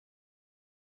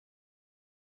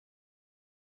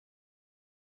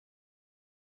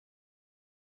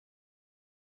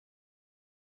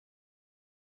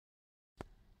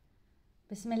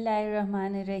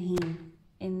Bismillahirrahmanirrahim.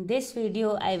 In this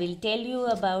video, I will tell you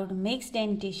about mixed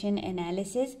dentition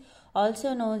analysis,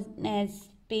 also known as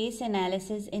space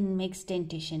analysis in mixed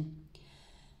dentition.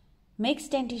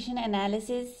 Mixed dentition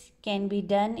analysis can be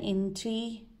done in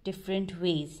three different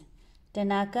ways: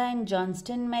 Tanaka and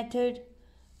Johnston method,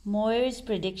 Moir's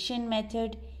prediction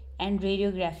method, and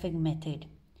radiographic method.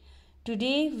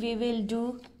 Today, we will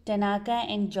do Tanaka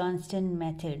and Johnston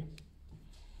method.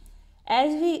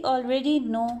 As we already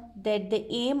know that the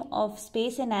aim of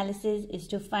space analysis is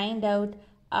to find out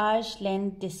arch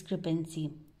length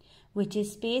discrepancy, which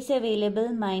is space available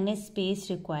minus space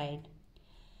required.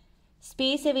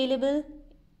 Space available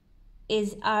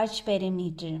is arch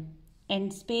perimeter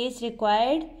and space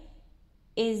required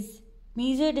is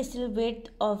mesodistal width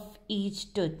of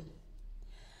each tooth.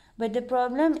 But the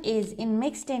problem is in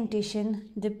mixed dentition,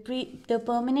 the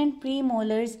permanent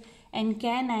premolars and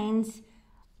canines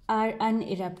are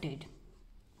unerupted.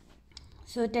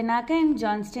 So Tanaka and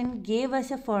Johnston gave us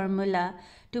a formula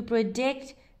to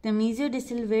predict the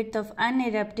mesodistal width of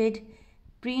unerupted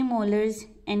premolars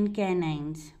and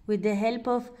canines with the help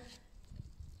of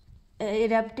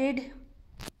erupted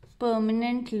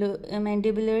permanent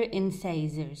mandibular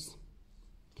incisors.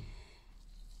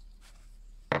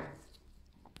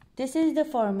 This is the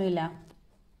formula.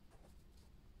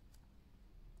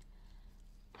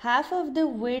 Half of the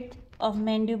width of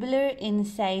mandibular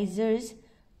incisors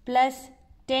plus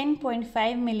 10.5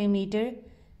 mm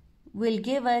will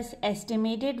give us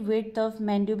estimated width of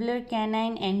mandibular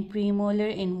canine and premolar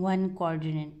in one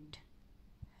quadrant.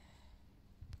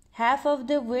 Half of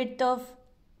the width of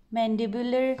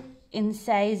mandibular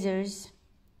incisors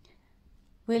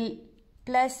will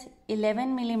plus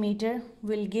 11 mm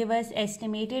will give us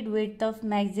estimated width of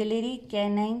maxillary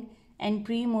canine and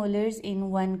premolars in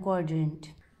one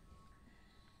quadrant.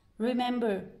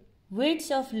 Remember,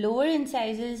 widths of lower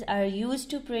incisors are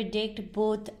used to predict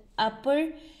both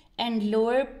upper and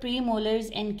lower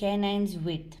premolars and canines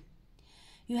width.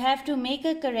 You have to make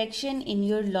a correction in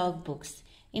your logbooks.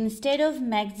 Instead of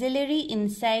maxillary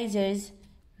incisors,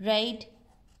 write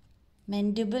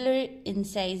mandibular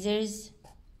incisors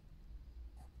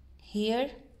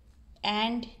here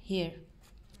and here.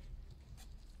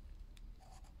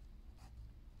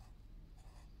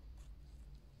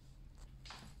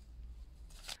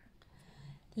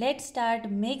 Let's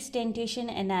start mixed dentition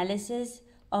analysis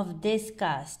of this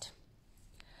cast.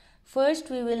 First,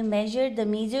 we will measure the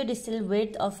mesodistal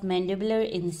width of mandibular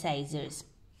incisors.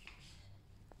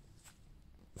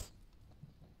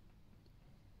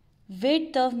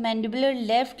 Width of mandibular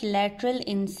left lateral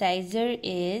incisor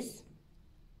is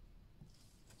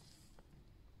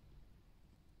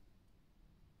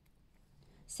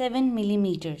 7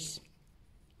 mm.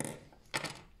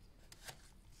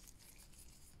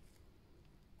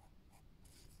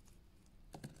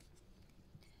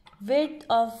 Width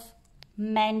of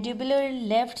mandibular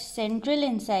left central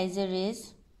incisor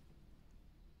is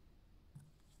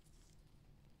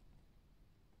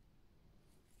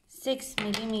 6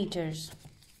 mm.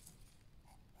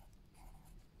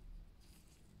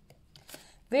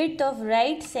 Width of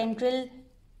right central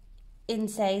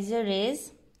incisor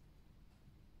is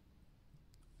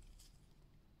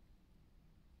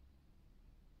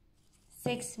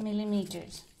 6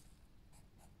 mm.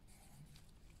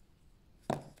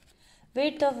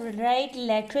 Width of right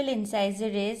lateral incisor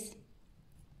is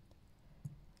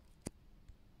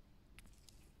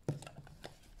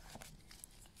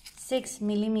 6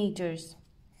 mm.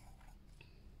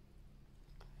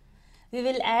 We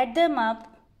will add them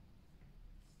up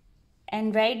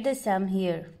and write the sum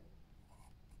here.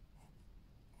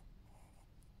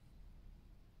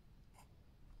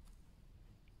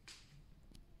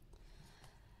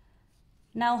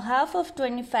 Now half of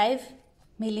 25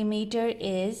 mm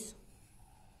is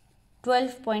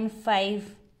 12.5.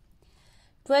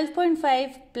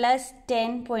 12.5 plus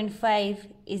 10.5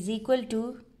 is equal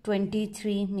to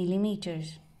 23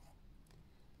 millimeters.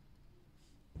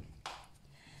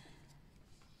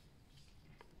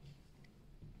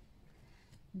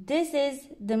 This is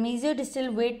the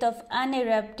mesodistal width of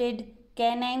unerupted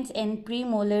canines and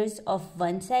premolars of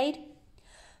one side.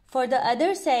 For the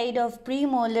other side of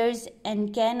premolars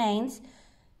and canines,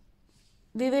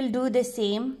 we will do the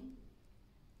same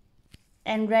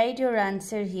and write your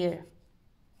answer here.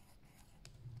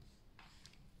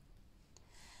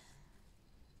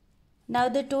 Now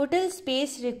the total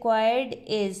space required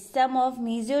is sum of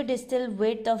mesodistal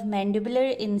width of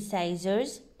mandibular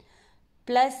incisors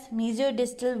plus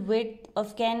mesodistal width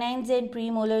of canines and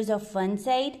premolars of one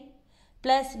side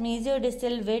plus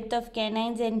mesodistal width of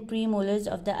canines and premolars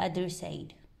of the other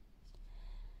side.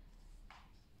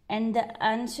 And the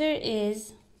answer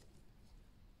is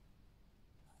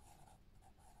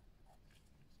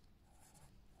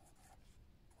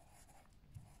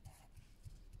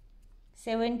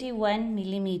 71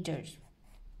 millimeters.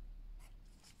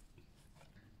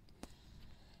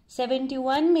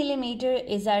 71 millimeter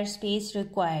is our space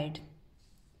required.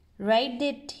 Write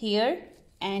it here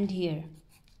and here.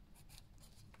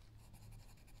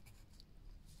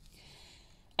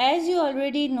 As you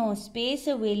already know, space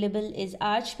available is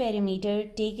arch perimeter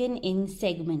taken in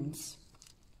segments.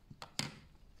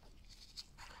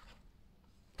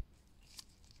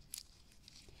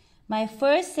 My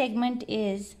first segment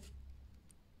is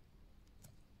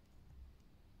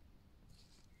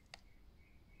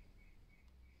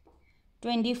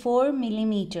 24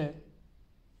 millimeter.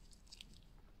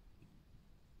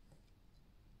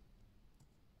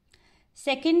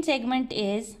 Second segment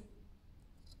is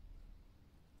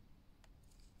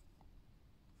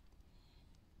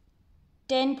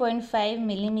 10.5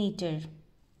 millimeter.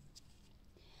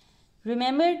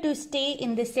 Remember to stay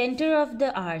in the center of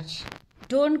the arch.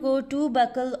 Don't go too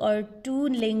buccal or too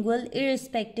lingual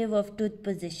irrespective of tooth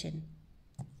position.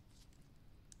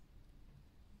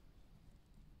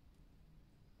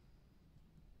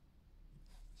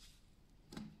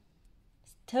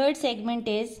 Third segment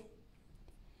is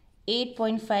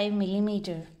 8.5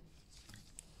 millimeter.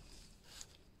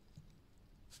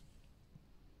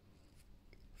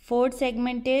 Fourth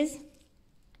segment is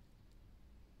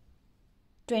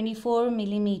 24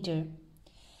 millimeter.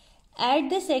 Add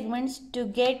the segments to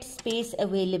get space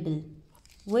available,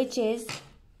 which is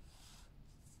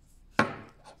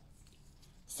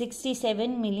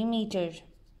 67 millimeter.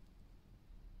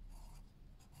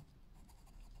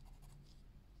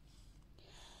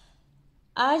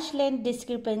 Arch length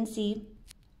discrepancy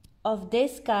of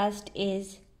this cast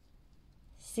is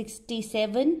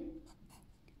 67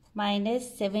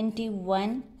 minus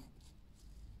 71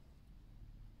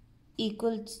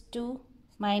 equals to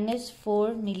minus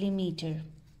 4 millimeter.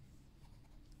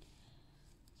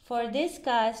 For this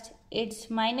cast, it's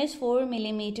minus 4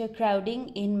 millimeter crowding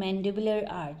in mandibular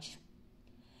arch.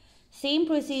 Same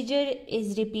procedure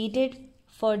is repeated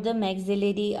for the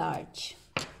maxillary arch.